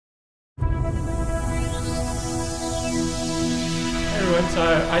Aaron.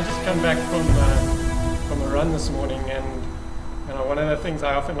 So I just come back from a run this morning, and one of the things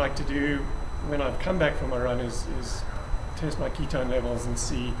I often like to do when I've come back from a run is test my ketone levels and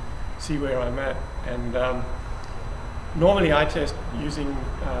see where I'm at. And normally I test using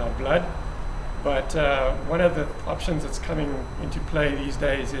blood, but one of the options that's coming into play these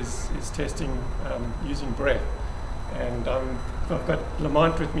days is testing using breath. And I've got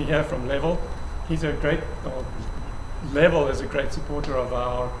Lamont with me here from Levl. He's a great, Levl is a great supporter of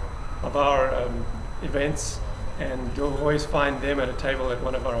our events, and you'll always find them at a table at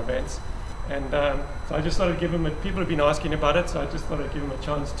one of our events. And so I just thought I'd give them people have been asking about it, so I just thought I'd give them a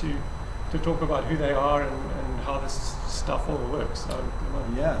chance to talk about who they are and how this stuff all works. So,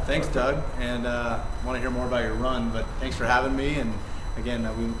 yeah, thanks, Doug, and want to hear more about your run, but thanks for having me. And again,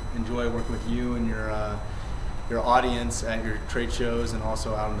 we enjoy working with you and your audience at your trade shows and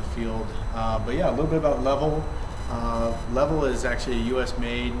also out in the field. But yeah, a little bit about Levl. Levl is actually a US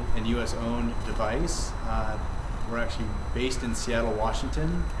made and US owned device. We're actually based in Seattle,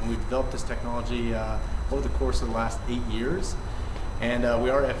 Washington, and we've developed this technology over the course of the last 8 years. And we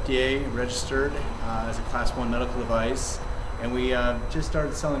are FDA registered as a Class 1 medical device. And we just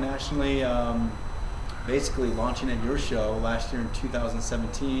started selling nationally, basically launching at your show last year in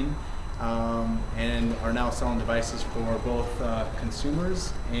 2017. And are now selling devices for both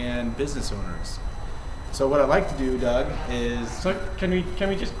consumers and business owners. So what I'd like to do, Doug, is... So can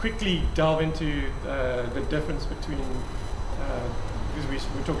we just quickly delve into the difference between, because we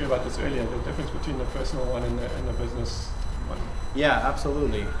were talking about this earlier, the difference between the personal one and the business one? Yeah,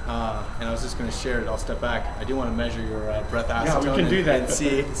 absolutely. And I was just going to share it. I'll step back. I do want to measure your breath acetone. Yeah, we can do that.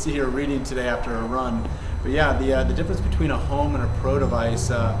 And see your reading today after a run. But yeah, the difference between a home and a pro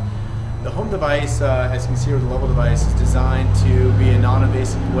device. The home device, as you can see with the Levl device, is designed to be a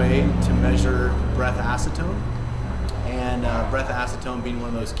non-invasive way to measure breath acetone. And breath acetone being one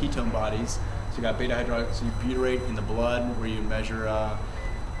of those ketone bodies. So you got beta hydroxybutyrate in the blood where you measure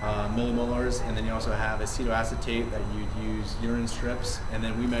millimolars, and then you also have acetoacetate that you'd use urine strips, and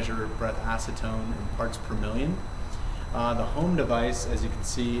then we measure breath acetone in parts per million. The home device, as you can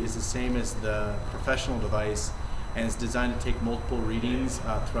see, is the same as the professional device, and it's designed to take multiple readings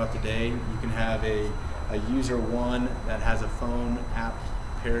throughout the day. You can have a user 1 that has a phone app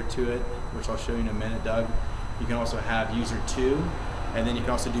paired to it, which I'll show you in a minute, Doug. You can also have user 2, and then you can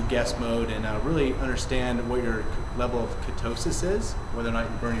also do guest mode and really understand what your level of ketosis is, whether or not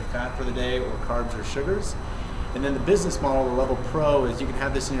you're burning fat for the day or carbs or sugars. And then the business model, the Levl Pro, is you can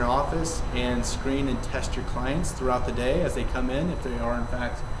have this in your office and screen and test your clients throughout the day as they come in, if they are in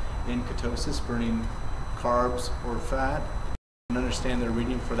fact in ketosis, burning carbs or fat, and understand their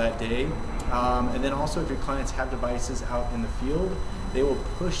reading for that day. And then also if your clients have devices out in the field, they will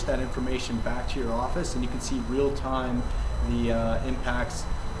push that information back to your office, and you can see real time the impacts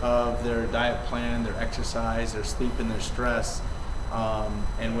of their diet plan, their exercise, their sleep, and their stress,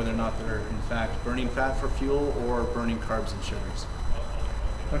 and whether or not they're in fact burning fat for fuel or burning carbs and sugars.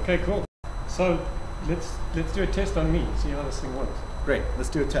 Okay, cool. So let's do a test on me, see how this thing works. Great, let's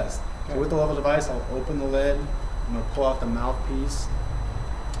do a test. So with the Levl device, I'll open the lid. I'm going to pull out the mouth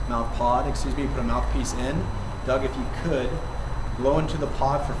pod, put a mouthpiece in. Doug, if you could, blow into the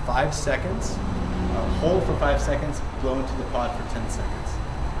pod for 5 seconds, hold for 5 seconds, blow into the pod for 10 seconds.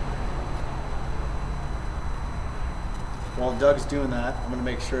 While Doug's doing that, I'm going to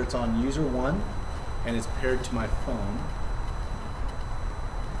make sure it's on user 1 and it's paired to my phone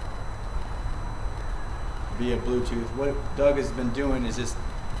via Bluetooth. What Doug has been doing is just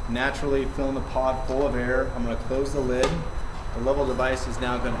naturally filling the pod full of air. I'm going to close the lid. The Levl device is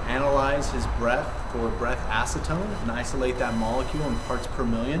now going to analyze his breath for breath acetone and isolate that molecule in parts per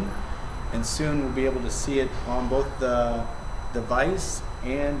million. And soon we'll be able to see it on both the device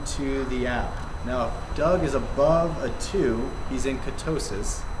and to the app. Now, if Doug is above a 2, he's in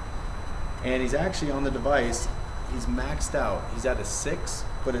ketosis. And he's actually on the device, he's maxed out. He's at a 6,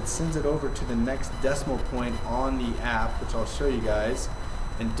 but it sends it over to the next decimal point on the app, which I'll show you guys.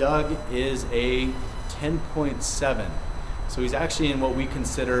 And Doug is a 10.7. So he's actually in what we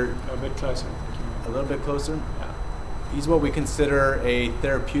consider a bit closer. A little bit closer? Yeah. He's what we consider a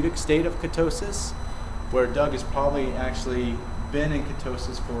therapeutic state of ketosis, where Doug has probably actually been in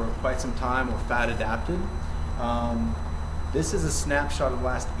ketosis for quite some time or fat adapted. This is a snapshot of the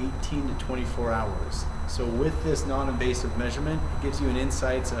last 18 to 24 hours. So with this non-invasive measurement, it gives you an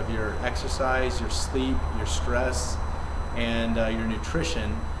insights of your exercise, your sleep, your stress, and your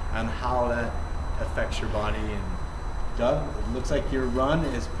nutrition, and how that affects your body. And Doug, it looks like your run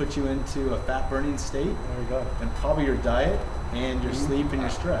has put you into a fat burning state. There we go. And probably your diet and your sleep and your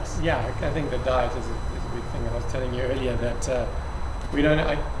stress. Yeah, I think the diet is a big thing. I was telling you earlier that we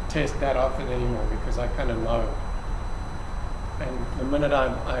don't test that often anymore because I kind of know. And the minute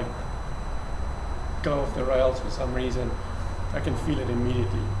I go off the rails for some reason, I can feel it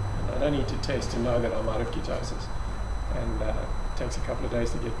immediately. And I don't need to test to know that I'm out of ketosis. And it takes a couple of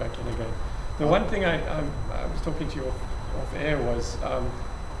days to get back in again. The one thing I was talking to you off air was,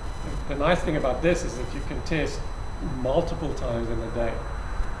 the nice thing about this is that you can test multiple times in a day.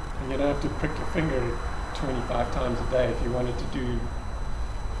 And you don't have to prick your finger 25 times a day if you wanted to do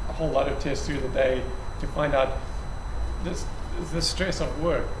a whole lot of tests through the day to find out the stress of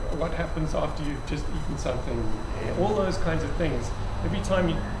work, what happens after you've just eaten something, all those kinds of things. Every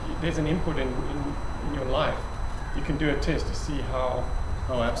time there's an input in your life, you can do a test to see how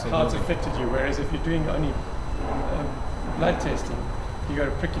it's affected you. Whereas if you're doing only blood testing, you got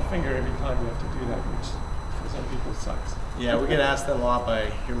to prick your finger every time you have to do that, which for some people sucks. Yeah, we get asked that a lot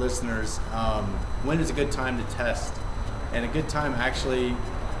by your listeners. When is a good time to test? And a good time actually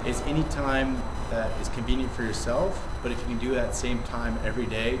is any time that is convenient for yourself, but if you can do that same time every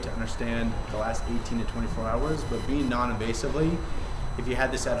day to understand the last 18 to 24 hours, but being non-invasively, if you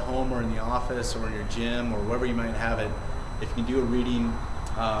had this at home or in the office or in your gym or wherever you might have it, if you can do a reading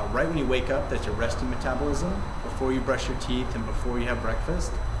right when you wake up, that's your resting metabolism, before you brush your teeth and before you have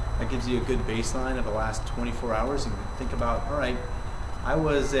breakfast, that gives you a good baseline of the last 24 hours. You can think about, all right, I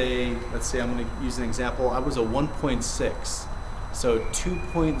was let's say I'm going to use an example, I was a 1.6. So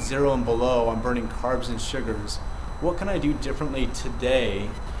 2.0 and below, I'm burning carbs and sugars. What can I do differently today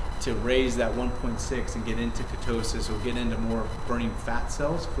to raise that 1.6 and get into ketosis or get into more burning fat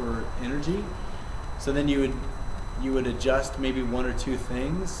cells for energy? So then you would adjust maybe one or two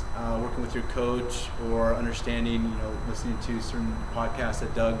things, working with your coach or understanding, listening to certain podcasts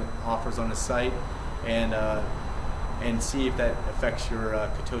that Doug offers on his site, and see if that affects your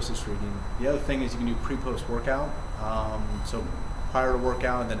ketosis reading. The other thing is you can do pre-post workout. So prior to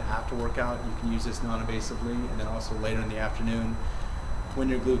workout and then after workout, you can use this non-invasively, and then also later in the afternoon when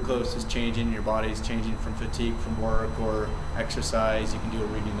your glucose is changing, your body is changing from fatigue from work or exercise, you can do a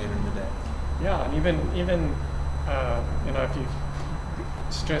reading later in the day. Yeah, and even if you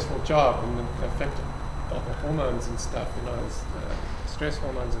stressful job and the effect of the hormones and stuff, stress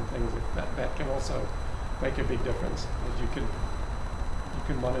hormones and things, that can also make a big difference. That you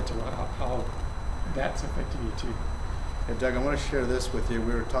can monitor how that's affecting you too. Yeah, Doug, I want to share this with you.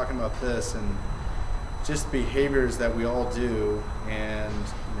 We were talking about this and just behaviors that we all do, and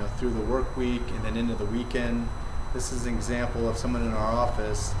through the work week and then into the weekend. This is an example of someone in our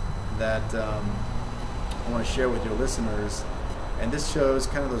office that I want to share with your listeners, and this shows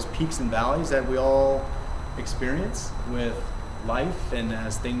kind of those peaks and valleys that we all experience with life and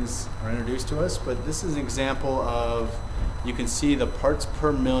as things are introduced to us. But this is an example of, you can see the parts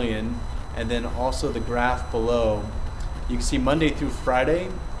per million, and then also the graph below. You can see Monday through Friday,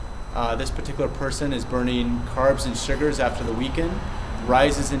 this particular person is burning carbs and sugars after the weekend,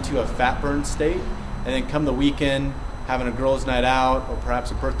 rises into a fat burn state, and then come the weekend, having a girls' night out or perhaps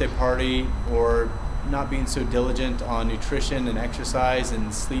a birthday party, or not being so diligent on nutrition and exercise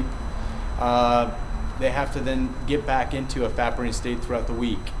and sleep, they have to then get back into a fat burning state throughout the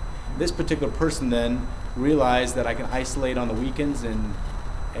week. This particular person then realized that I can isolate on the weekends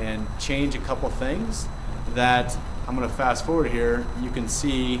and change a couple things that, I'm going to fast forward here, you can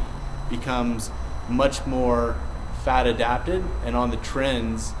see becomes much more fat adapted, and on the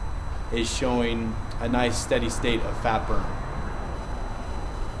trends is showing a nice steady state of fat burn.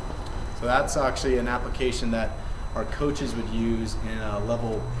 So that's actually an application that our coaches would use in a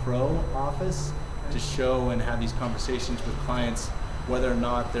Levl Pro office to show and have these conversations with clients, whether or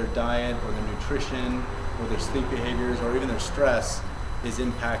not their diet or their nutrition or their sleep behaviors or even their stress is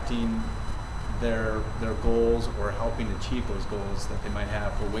impacting their goals or helping achieve those goals that they might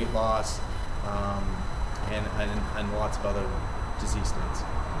have for weight loss and lots of other disease states.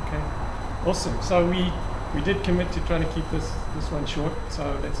 Okay, awesome. So we did commit to trying to keep this one short,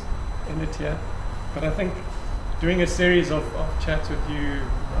 so let's end it here. But I think doing a series of chats with you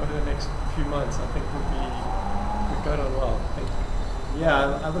over the next few months, I think would go down well. I think.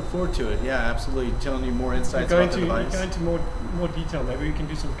 Yeah, I look forward to it. Yeah, absolutely. Telling you more insights about the device. Go into more detail. Maybe we can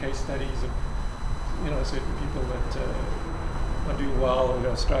do some case studies of certain people that are doing well or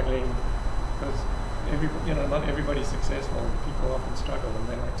are struggling, because not everybody's successful. People often struggle, and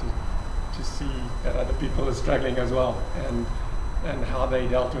they like to see that other people are struggling as well, and how they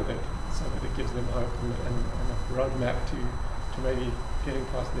dealt with it, so that it gives them hope and a roadmap to maybe getting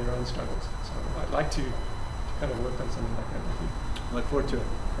past their own struggles. So I'd like to kind of work on something like that with you. I look forward to it.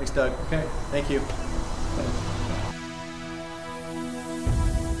 Thanks, Doug. Okay. Thank you. Thanks.